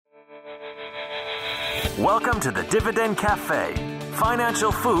Welcome to the Dividend Cafe,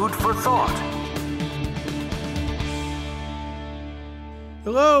 financial food for thought.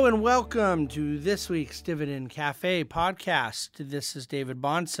 Hello and welcome to this week's Dividend Cafe podcast. This is David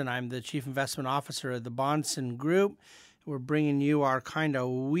Bahnsen. I'm the Chief Investment Officer of the Bahnsen Group. We're bringing you our kind of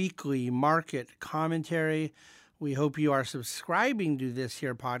weekly market commentary. We hope you are subscribing to this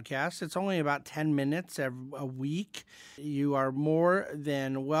here podcast. It's only about 10 minutes a week. You are more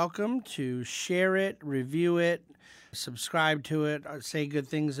than welcome to share it, review it, subscribe to it, say good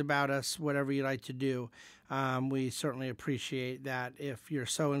things about us, whatever you like to do. We certainly appreciate that if you're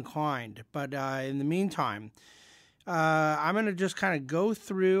so inclined. But in the meantime, I'm going to just kind of go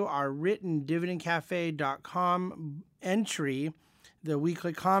through our written dividendcafe.com entry, the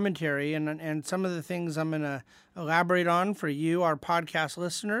weekly commentary, and some of the things I'm going to elaborate on for you, our podcast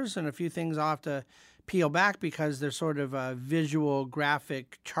listeners, and a few things I'll have to peel back because they're sort of visual,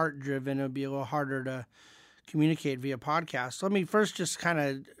 graphic, chart-driven. It'll be a little harder to communicate via podcast. Let me first just kind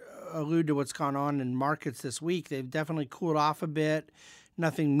of allude to what's gone on in markets this week. They've definitely cooled off a bit,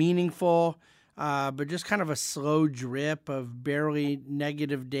 nothing meaningful, but just kind of a slow drip of barely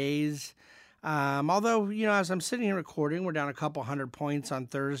negative days. Although, as I'm sitting here recording, we're down a couple 100 points on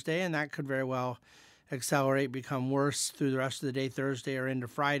Thursday, and that could very well accelerate, become worse through the rest of the day, Thursday or into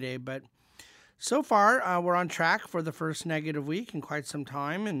Friday. But so far, we're on track for the first negative week in quite some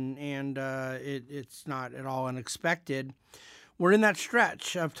time, and it's not at all unexpected. We're in that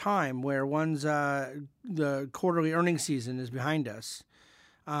stretch of time where the quarterly earnings season is behind us,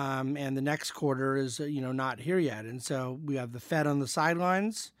 and the next quarter is not here yet, and so we have the Fed on the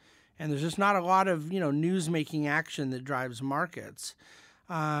sidelines. And there's just not a lot of, news-making action that drives markets.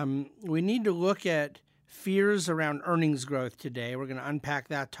 We need to look at fears around earnings growth today. We're going to unpack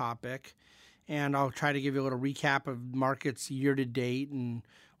that topic, and I'll try to give you a little recap of markets year to date and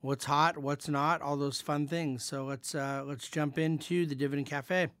what's hot, what's not, all those fun things. So let's jump into the Dividend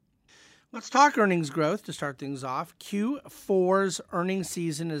Cafe. Let's talk earnings growth to start things off. Q4's earnings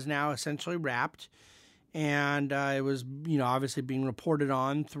season is now essentially wrapped. And it was, obviously being reported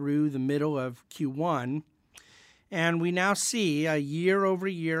on through the middle of Q1. And we now see a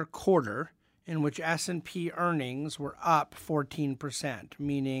year-over-year quarter in which S&P earnings were up 14%,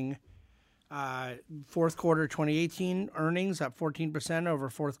 meaning fourth quarter 2018 earnings up 14% over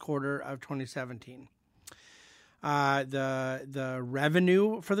fourth quarter of 2017. The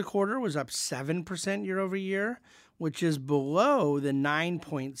revenue for the quarter was up 7% year-over-year, which is below the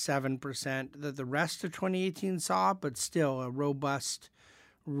 9.7% that the rest of 2018 saw, but still a robust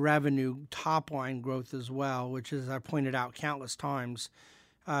revenue top-line growth as well, which, as I pointed out countless times,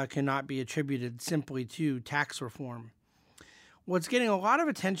 cannot be attributed simply to tax reform. What's getting a lot of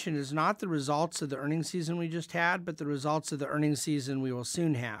attention is not the results of the earnings season we just had, but the results of the earnings season we will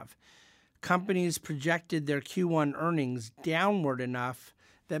soon have. Companies projected their Q1 earnings downward enough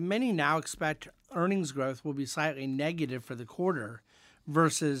that many now expect earnings growth will be slightly negative for the quarter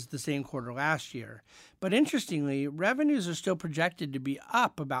versus the same quarter last year. But interestingly, revenues are still projected to be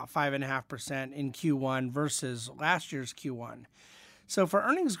up about 5.5% in Q1 versus last year's Q1. So for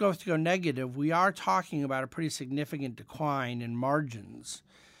earnings growth to go negative, we are talking about a pretty significant decline in margins.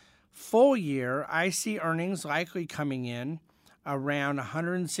 Full year, I see earnings likely coming in around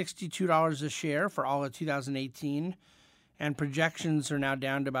 $162 a share for all of 2018. And projections are now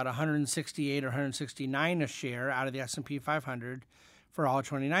down to about $168 or $169 a share out of the S&P 500 for all of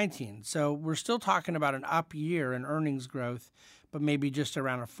 2019. So we're still talking about an up year in earnings growth, but maybe just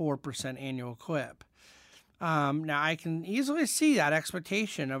around a 4% annual clip. Now, I can easily see that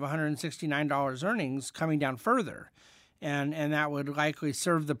expectation of $169 earnings coming down further, and that would likely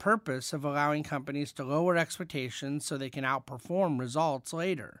serve the purpose of allowing companies to lower expectations so they can outperform results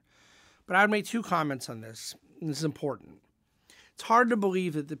later. But I would make two comments on this, and this is important. It's hard to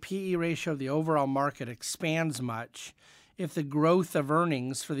believe that the P/E ratio of the overall market expands much if the growth of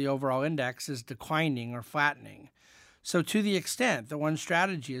earnings for the overall index is declining or flattening. So to the extent that one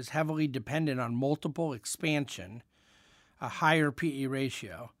strategy is heavily dependent on multiple expansion, a higher P/E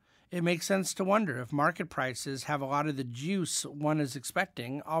ratio, it makes sense to wonder if market prices have a lot of the juice one is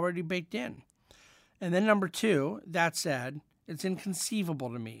expecting already baked in. And then number two, that said, it's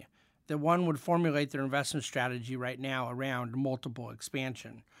inconceivable to me that one would formulate their investment strategy right now around multiple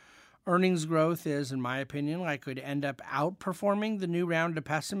expansion. Earnings growth is, in my opinion, likely to end up outperforming the new round of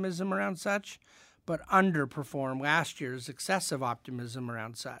pessimism around such, but underperform last year's excessive optimism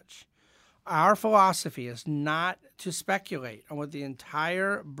around such. Our philosophy is not to speculate on what the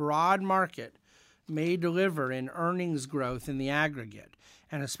entire broad market may deliver in earnings growth in the aggregate,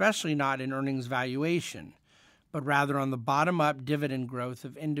 and especially not in earnings valuation, but rather on the bottom-up dividend growth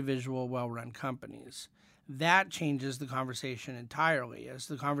of individual well-run companies. That changes the conversation entirely, as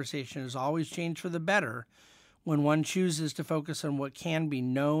the conversation has always changed for the better when one chooses to focus on what can be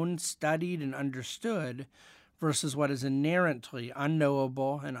known, studied, and understood versus what is inherently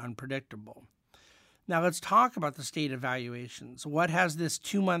unknowable and unpredictable. Now let's talk about the state of valuations. What has this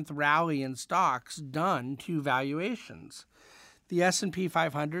 2-month rally in stocks done to valuations? The S&P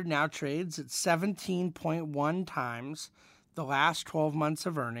 500 now trades at 17.1 times the last 12 months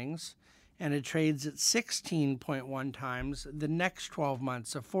of earnings, and it trades at 16.1 times the next 12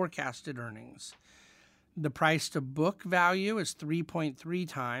 months of forecasted earnings. The price to book value is 3.3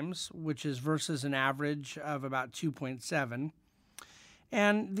 times, which is versus an average of about 2.7.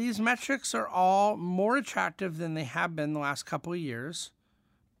 And these metrics are all more attractive than they have been the last couple of years,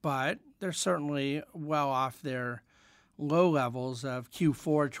 but they're certainly well off their low levels of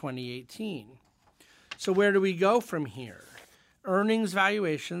Q4 2018. So where do we go from here? Earnings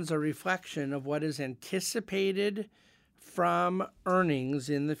valuations are a reflection of what is anticipated from earnings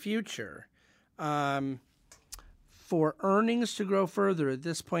in the future. For earnings to grow further at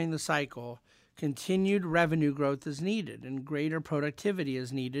this point in the cycle, continued revenue growth is needed and greater productivity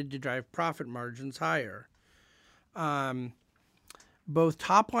is needed to drive profit margins higher. Both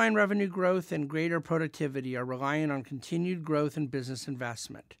top-line revenue growth and greater productivity are reliant on continued growth in business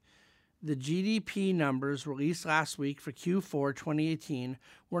investment. The GDP numbers released last week for Q4 2018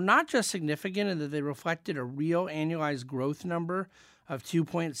 were not just significant in that they reflected a real annualized growth number of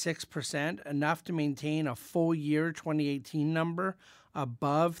 2.6%, enough to maintain a full year 2018 number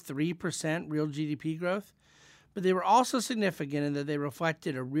above 3% real GDP growth, but they were also significant in that they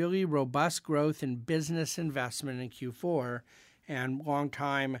reflected a really robust growth in business investment in Q4, and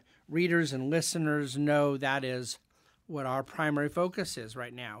longtime readers and listeners know that is what our primary focus is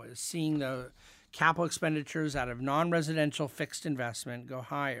right now, is seeing the capital expenditures out of non-residential fixed investment go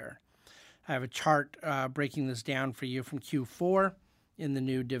higher. I have a chart breaking this down for you from Q4 in the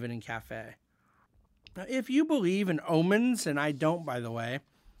new Dividend Cafe. Now, if you believe in omens, and I don't, by the way,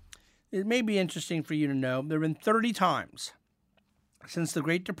 it may be interesting for you to know there have been 30 times since the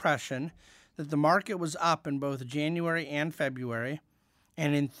Great Depression that the market was up in both January and February,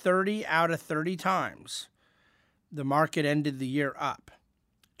 and in 30 out of 30 times, the market ended the year up.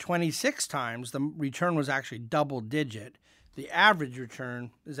 26 times, the return was actually double digit. The average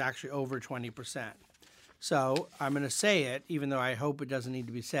return is actually over 20%. So I'm going to say it, even though I hope it doesn't need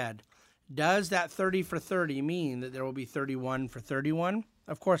to be said. Does that 30 for 30 mean that there will be 31 for 31?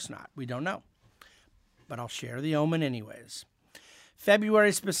 Of course not. We don't know. But I'll share the omen anyways.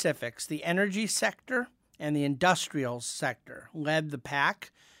 February specifics: the energy sector and the industrial sector led the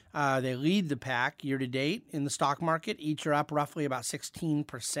pack. They lead the pack year to date in the stock market. Each are up roughly about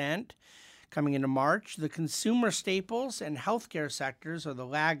 16% coming into March. The consumer staples and healthcare sectors are the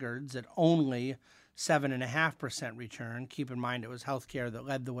laggards at only 7.5% return. Keep in mind it was healthcare that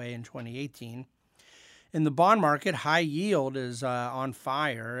led the way in 2018. In the bond market, high yield is on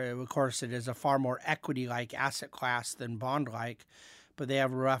fire. Of course, it is a far more equity-like asset class than bond-like, but they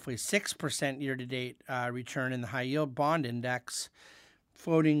have a roughly 6% year-to-date return in the high-yield bond index.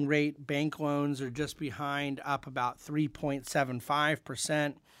 Floating rate bank loans are just behind, up about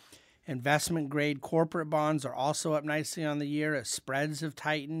 3.75%. Investment-grade corporate bonds are also up nicely on the year as spreads have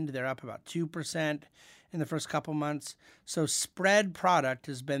tightened. They're up about 2% in the first couple months. So spread product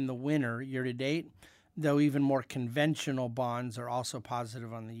has been the winner year-to-date, though even more conventional bonds are also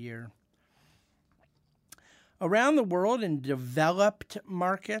positive on the year. Around the world in developed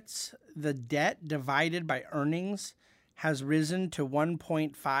markets, the debt divided by earnings has risen to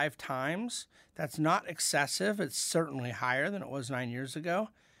 1.5 times. That's not excessive. It's certainly higher than it was 9 years ago.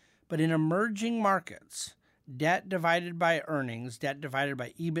 But in emerging markets, debt divided by earnings, debt divided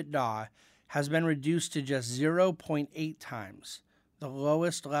by EBITDA, has been reduced to just 0.8 times, the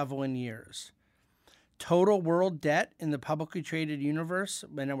lowest level in years. Total world debt in the publicly traded universe,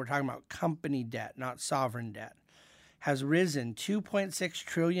 and we're talking about company debt, not sovereign debt, has risen $2.6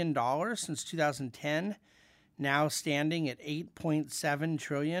 trillion since 2010, now standing at $8.7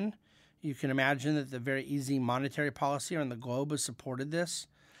 trillion. You can imagine that the very easy monetary policy around the globe has supported this.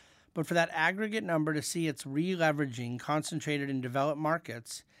 But for that aggregate number to see its re-leveraging concentrated in developed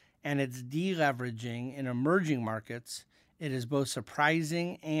markets and its deleveraging in emerging markets, it is both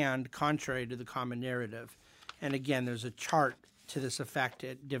surprising and contrary to the common narrative. And again, there's a chart to this effect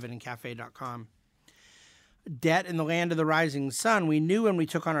at dividendcafe.com. Debt in the land of the rising sun. We knew when we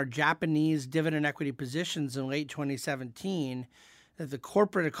took on our Japanese dividend equity positions in late 2017 that the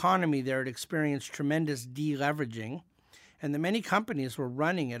corporate economy there had experienced tremendous deleveraging, and that many companies were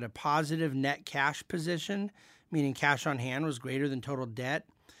running at a positive net cash position, meaning cash on hand was greater than total debt.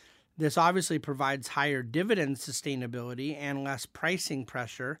 This obviously provides higher dividend sustainability and less pricing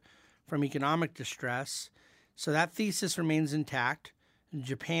pressure from economic distress. So that thesis remains intact.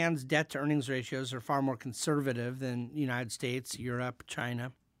 Japan's debt-to-earnings ratios are far more conservative than the United States, Europe,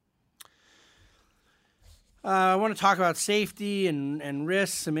 China. I want to talk about safety and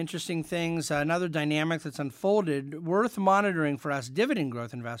risks, some interesting things. Another dynamic that's unfolded, worth monitoring for us dividend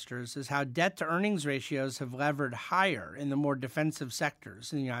growth investors, is how debt-to-earnings ratios have levered higher in the more defensive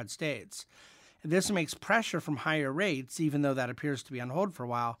sectors in the United States. This makes pressure from higher rates, even though that appears to be on hold for a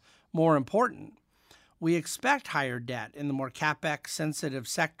while, more important. We expect higher debt in the more CapEx-sensitive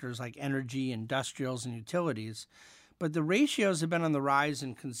sectors like energy, industrials, and utilities, but the ratios have been on the rise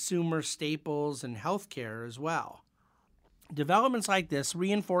in consumer staples and healthcare as well. Developments like this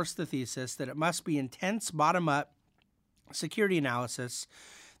reinforce the thesis that it must be intense bottom-up security analysis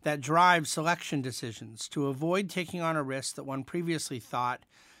that drives selection decisions to avoid taking on a risk that one previously thought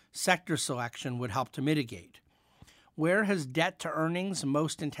sector selection would help to mitigate. Where has debt to earnings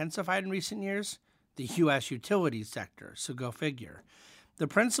most intensified in recent years? The U.S. utilities sector, so go figure. The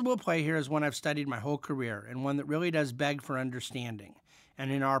principal play here is one I've studied my whole career and one that really does beg for understanding.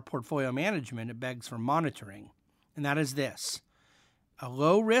 And in our portfolio management, it begs for monitoring. And that is this. A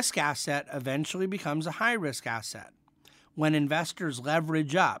low-risk asset eventually becomes a high-risk asset when investors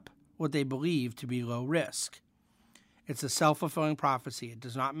leverage up what they believe to be low risk. It's a self-fulfilling prophecy. It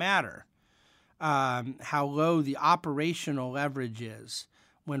does not matter how low the operational leverage is.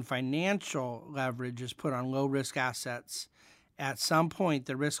 When financial leverage is put on low-risk assets, at some point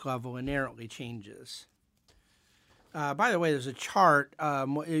the risk level inherently changes. By the way, there's a chart,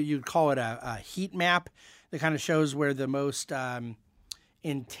 you'd call it a heat map, that kind of shows where the most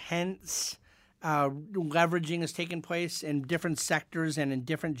intense leveraging has taken place in different sectors and in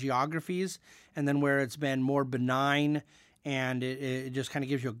different geographies, and then where it's been more benign, and it just kind of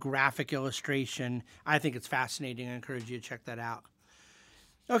gives you a graphic illustration. I think it's fascinating. I encourage you to check that out.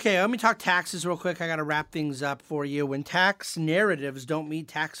 Okay, let me talk taxes real quick. I got to wrap things up for you. When tax narratives don't meet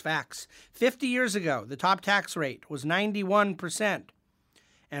tax facts. 50 years ago, the top tax rate was 91%,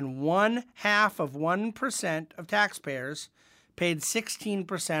 and 0.5% of taxpayers paid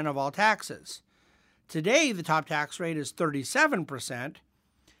 16% of all taxes. Today, the top tax rate is 37%,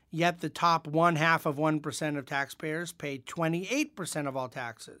 yet the top 0.5% of taxpayers pay 28% of all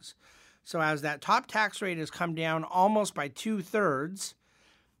taxes. So as that top tax rate has come down almost by 2/3,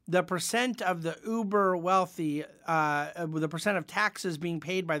 the percent of the uber wealthy, the percent of taxes being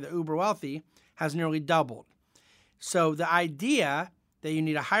paid by the uber wealthy has nearly doubled. So the idea that you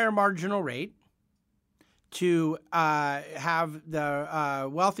need a higher marginal rate to have the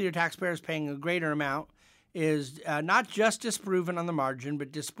wealthier taxpayers paying a greater amount is not just disproven on the margin,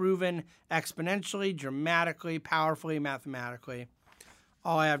 but disproven exponentially, dramatically, powerfully, mathematically.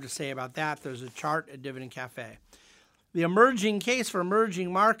 All I have to say about that, there's a chart at Dividend Cafe. The emerging case for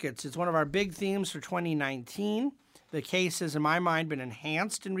emerging markets is one of our big themes for 2019. The case has, in my mind, been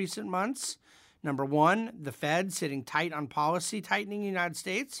enhanced in recent months. Number one, the Fed sitting tight on policy tightening in the United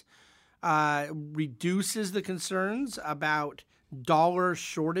States reduces the concerns about dollar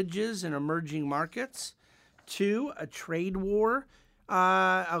shortages in emerging markets. Two, a trade war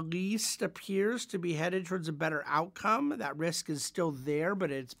at least appears to be headed towards a better outcome. That risk is still there, but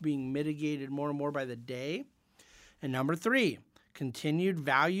it's being mitigated more and more by the day. And number three, continued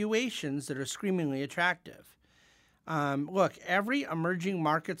valuations that are screamingly attractive. Look, every emerging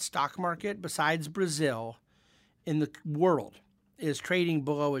market stock market besides Brazil in the world is trading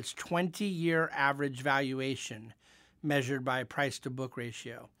below its 20-year average valuation measured by price-to-book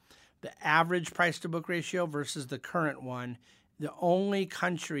ratio. The average price-to-book ratio versus the current one, the only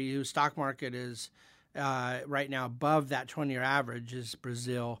country whose stock market is right now above that 20-year average is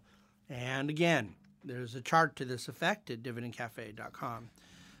Brazil. And again, there's a chart to this effect at dividendcafe.com.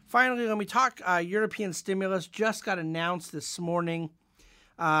 Finally, let me talk European stimulus. Just got announced this morning.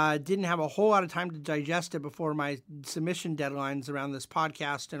 Didn't have a whole lot of time to digest it before my submission deadlines around this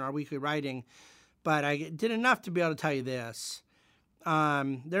podcast and our weekly writing, but I did enough to be able to tell you this.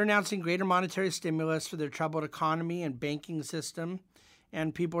 They're announcing greater monetary stimulus for their troubled economy and banking system,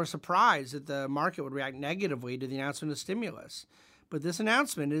 and people are surprised that the market would react negatively to the announcement of stimulus. But this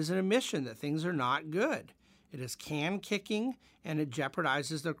announcement is an admission that things are not good. It is can-kicking, and it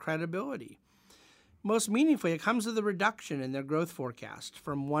jeopardizes their credibility. Most meaningfully, it comes with a reduction in their growth forecast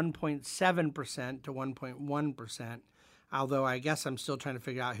from 1.7% to 1.1%, although I guess I'm still trying to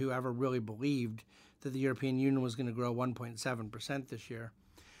figure out whoever really believed that the European Union was going to grow 1.7% this year.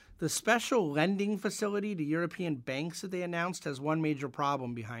 The special lending facility to European banks that they announced has one major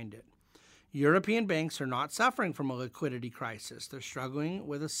problem behind it. European banks are not suffering from a liquidity crisis. They're struggling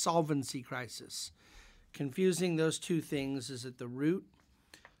with a solvency crisis. Confusing those two things is at the root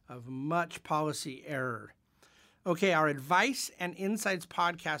of much policy error. Okay, our Advice and Insights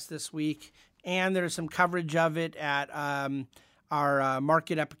podcast this week, and there's some coverage of it at our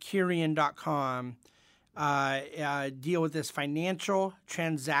marketepicurean.com, deal with this financial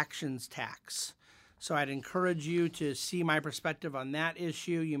transactions tax. So I'd encourage you to see my perspective on that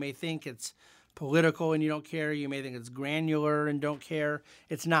issue. You may think it's political and you don't care. You may think it's granular and don't care.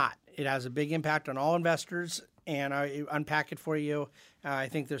 It's not. It has a big impact on all investors, and I unpack it for you. I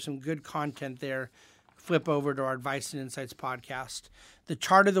think there's some good content there. Flip over to our Advice and Insights podcast. The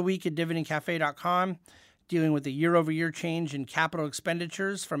chart of the week at dividendcafe.com, dealing with the year-over-year change in capital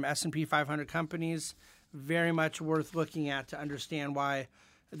expenditures from S&P 500 companies. Very much worth looking at to understand why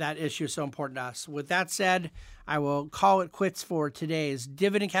that issue is so important to us. With that said, I will call it quits for today's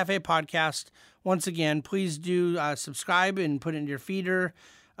Dividend Cafe podcast. Once again, please do subscribe and put it in your feeder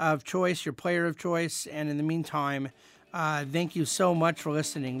of choice, your player of choice. And in the meantime, thank you so much for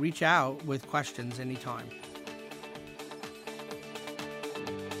listening. Reach out with questions anytime.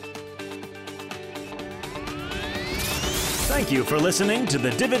 Thank you for listening to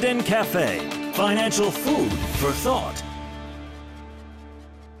the Dividend Cafe, financial food for thought.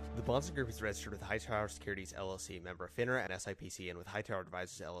 The Bahnsen Group is registered with Hightower Securities LLC, member of FINRA and SIPC, and with Hightower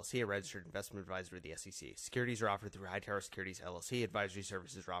Advisors LLC, a registered investment advisor of the SEC. Securities are offered through Hightower Securities LLC. Advisory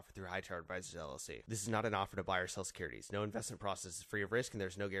services are offered through Hightower Advisors LLC. This is not an offer to buy or sell securities. No investment process is free of risk, and there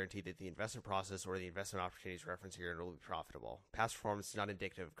is no guarantee that the investment process or the investment opportunities referenced here will be profitable. Past performance is not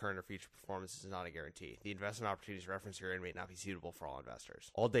indicative of current or future performance. Is not a guarantee. The investment opportunities referenced herein may not be suitable for all investors.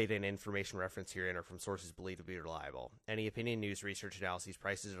 All data and information referenced herein are from sources believed to be reliable. Any opinion, news, research, analyses,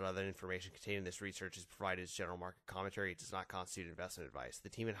 prices, or other information contained in this research is provided as general market commentary. It does not constitute investment advice. The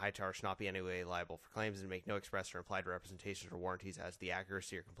team at Hightower should not be in any way liable for claims and make no express or implied representations or warranties as to the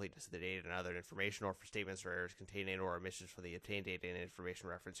accuracy or completeness of the data and other information, or for statements or errors contained in or omissions from the obtained data and information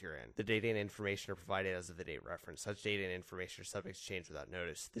referenced herein. The data and information are provided as of the date referenced. Such data and information are subject to change without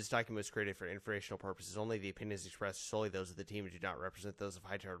notice. This document was created for informational purposes only. The opinions expressed are solely those of the team and do not represent those of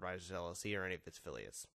Hightower Advisors LLC or any of its affiliates.